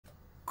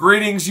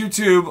Greetings,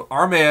 YouTube.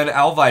 Our man,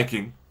 Al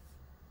Viking,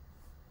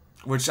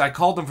 which I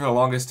called him for the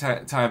longest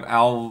time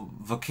Al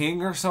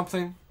Viking or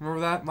something. Remember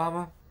that,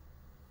 Mama?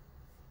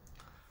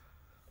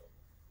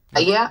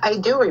 Yeah, I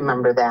do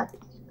remember that.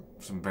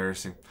 It's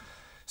embarrassing.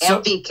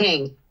 So, LV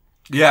King.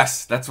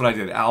 Yes, that's what I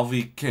did.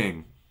 Alvy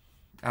King.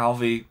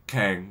 Alvy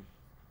King.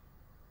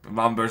 And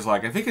Mom Bear's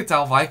like, I think it's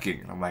Al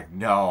Viking. And I'm like,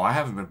 no, I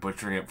haven't been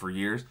butchering it for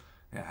years.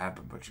 Yeah, I have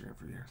been butchering it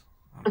for years.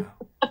 Oh,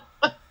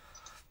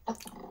 no.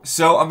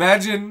 So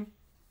imagine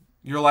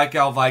you're like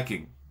Al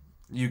Viking.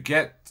 You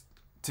get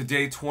to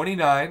day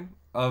 29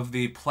 of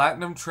the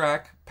Platinum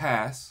Track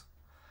Pass,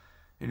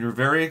 and you're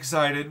very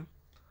excited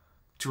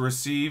to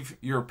receive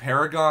your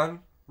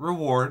Paragon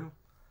reward,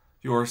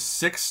 your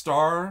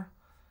 6-star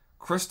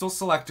Crystal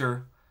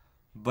Selector,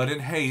 but in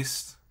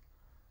haste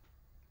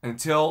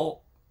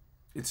until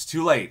it's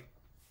too late.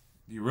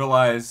 You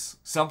realize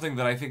something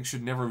that I think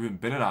should never have even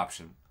been an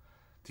option.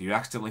 That you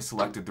accidentally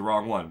selected the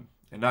wrong one.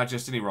 And not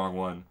just any wrong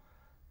one,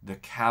 the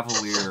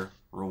Cavalier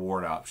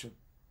reward option.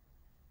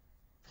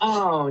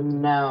 Oh,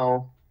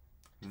 no.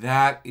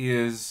 That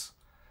is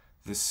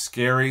the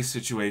scary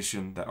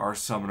situation that our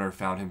summoner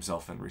found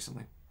himself in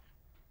recently.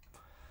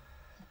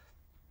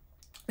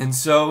 And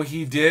so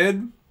he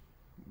did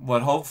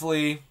what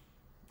hopefully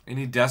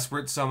any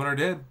desperate summoner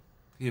did.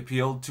 He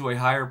appealed to a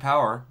higher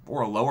power,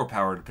 or a lower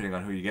power, depending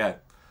on who you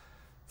get,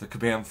 the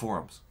Kabam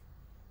forums.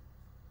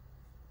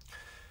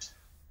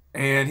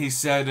 And he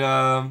said,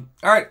 all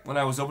right, when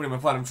I was opening my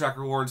Platinum Track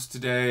rewards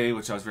today,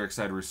 which I was very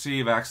excited to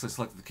receive, I actually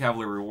selected the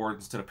Cavalier reward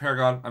instead of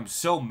Paragon. I'm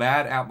so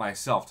mad at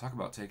myself. Talk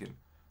about taking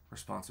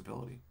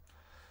responsibility.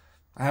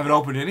 I haven't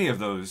opened any of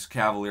those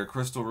Cavalier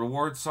Crystal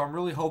rewards, so I'm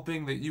really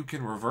hoping that you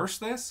can reverse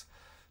this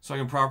so I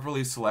can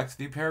properly select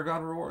the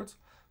Paragon rewards.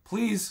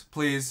 Please,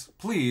 please,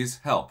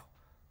 please help.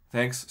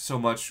 Thanks so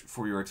much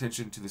for your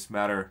attention to this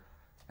matter.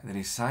 And then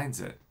he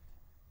signs it.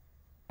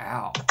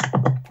 Ow.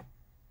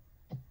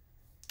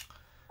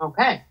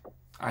 Okay.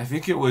 I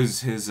think it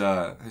was his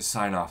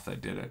sign-off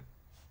that did it.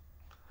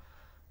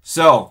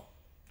 So,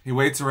 he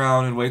waits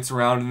around,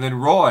 and then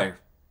Roy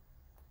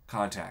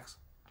contacts.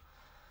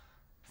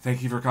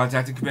 Thank you for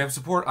contacting Kabam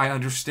Support. I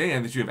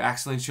understand that you have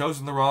accidentally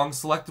chosen the wrong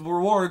selectable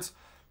rewards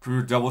for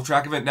your double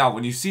track event. Now,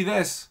 when you see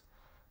this,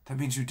 that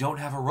means you don't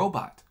have a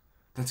robot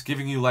that's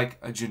giving you like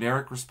a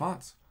generic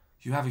response.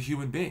 You have a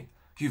human being.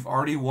 You've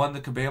already won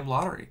the Kabam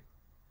lottery.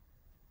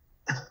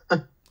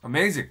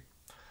 Amazing.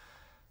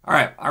 All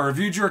right, I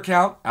reviewed your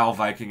account,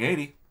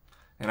 AlViking80,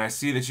 and I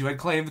see that you had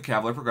claimed the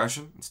Cavalier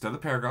Progression instead of the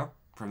Paragon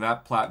from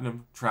that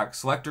Platinum Track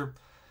Selector.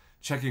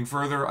 Checking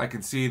further, I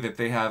can see that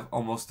they have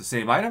almost the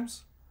same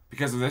items.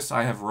 Because of this,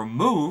 I have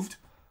removed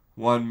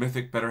one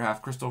Mythic Better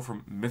Half Crystal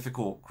from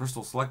Mythical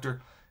Crystal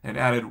Selector and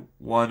added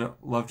one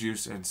Love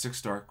Juice and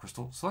 6-star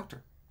Crystal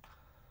Selector.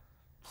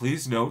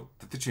 Please note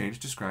that the change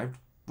described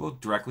will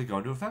directly go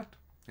into effect.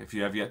 If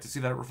you have yet to see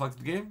that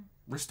reflected in the game,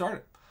 restart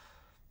it.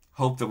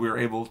 Hope that we are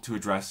able to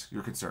address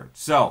your concern.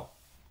 So,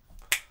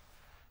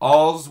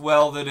 all's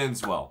well that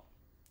ends well.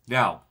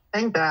 Now,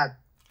 thank God.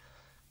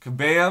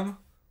 Kabam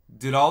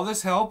did all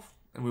this help,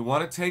 and we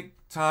want to take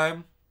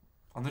time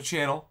on the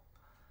channel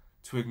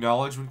to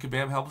acknowledge when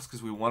Kabam helps,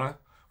 because we want to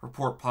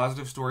report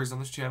positive stories on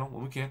this channel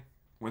when we can,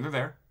 when they're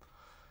there.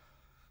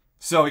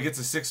 So he gets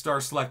a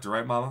 6-star selector,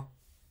 right, Mama?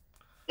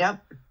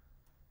 Yep.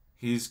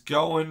 He's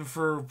going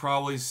for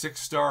probably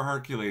 6-star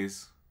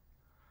Hercules.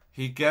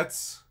 He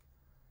gets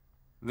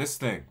this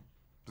thing,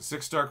 the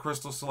 6-star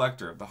Crystal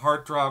Selector, the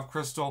Heartthrob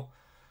Crystal,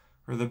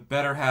 or the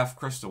Better Half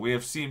Crystal. We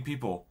have seen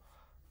people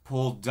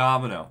pull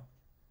Domino,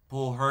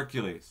 pull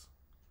Hercules,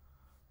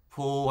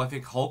 pull, I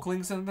think,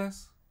 Hulklings in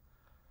this.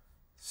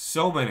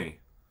 So many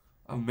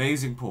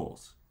amazing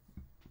pulls.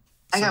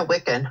 I got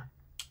Wiccan.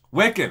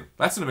 Wiccan,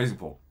 that's an amazing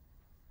pull.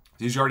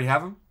 Did you already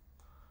have him?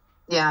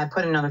 Yeah, I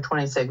put another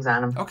 26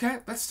 on him. Okay,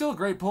 that's still a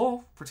great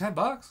pull for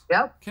 $10.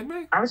 Yep. Kidding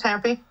me? I was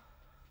happy.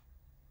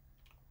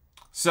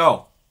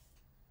 So,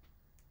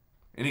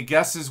 any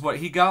guesses what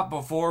he got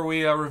before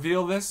we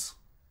reveal this?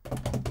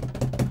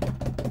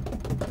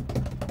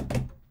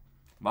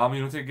 Mom,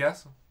 you want to take a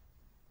guess?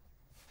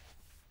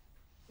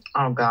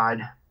 Oh,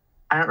 God.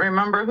 I don't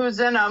remember who's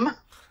in them.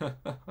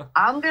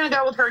 I'm going to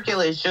go with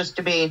Hercules just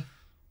to be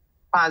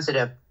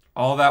positive.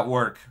 All that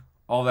work,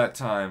 all that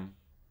time.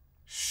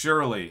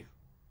 Surely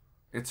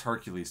it's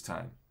Hercules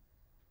time.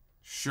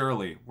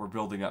 Surely we're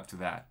building up to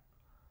that.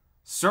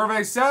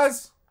 Survey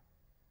says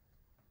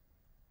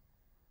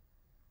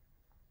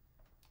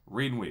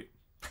read and weep.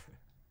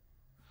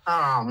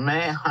 Oh,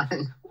 man.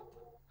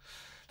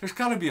 There's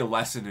got to be a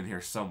lesson in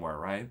here somewhere,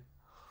 right?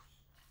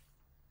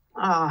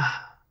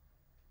 Oh.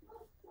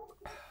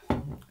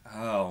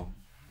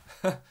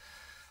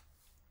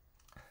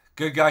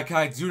 Good guy,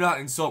 Kai. Do not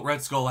insult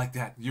Red Skull like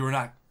that. You were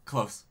not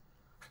close.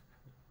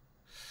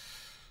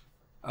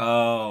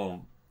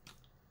 Oh.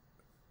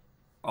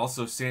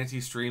 Also,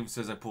 Santi Stream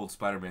says I pulled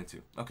Spider-Man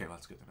 2. Okay, well,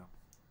 that's good to know.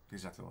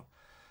 He's not the one.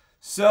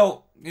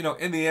 So, you know,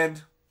 in the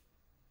end,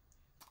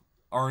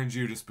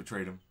 RNG just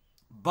betrayed him.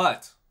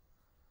 But,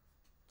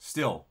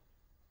 still,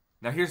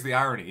 Now, here's the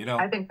irony, you know.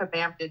 I think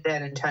Kabam did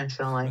that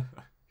intentionally.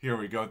 Here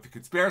we go with the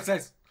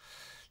conspiracies.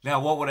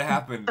 Now, what would have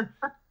happened?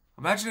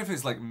 Imagine if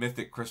his, like,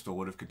 mythic crystal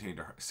would have contained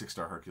a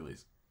 6-star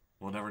Hercules.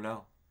 We'll never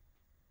know.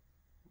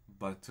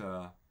 But,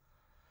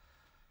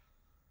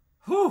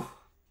 whew.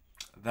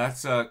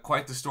 That's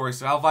quite the story.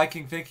 So, Al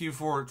Viking, thank you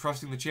for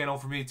trusting the channel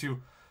for me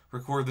to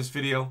record this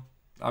video.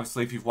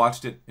 Obviously, if you've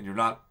watched it and you're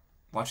not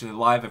watching it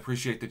live, I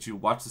appreciate that you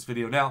watched this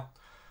video now.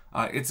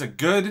 It's a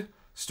good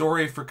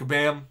story for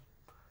Kabam.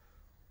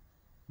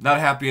 Not a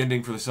happy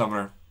ending for the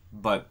summoner,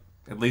 but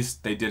at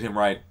least they did him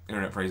right.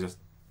 Internet praises.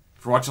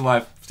 If you're watching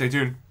live, stay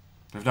tuned.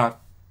 If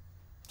not,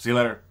 see you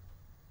later.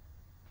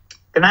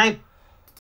 Good night.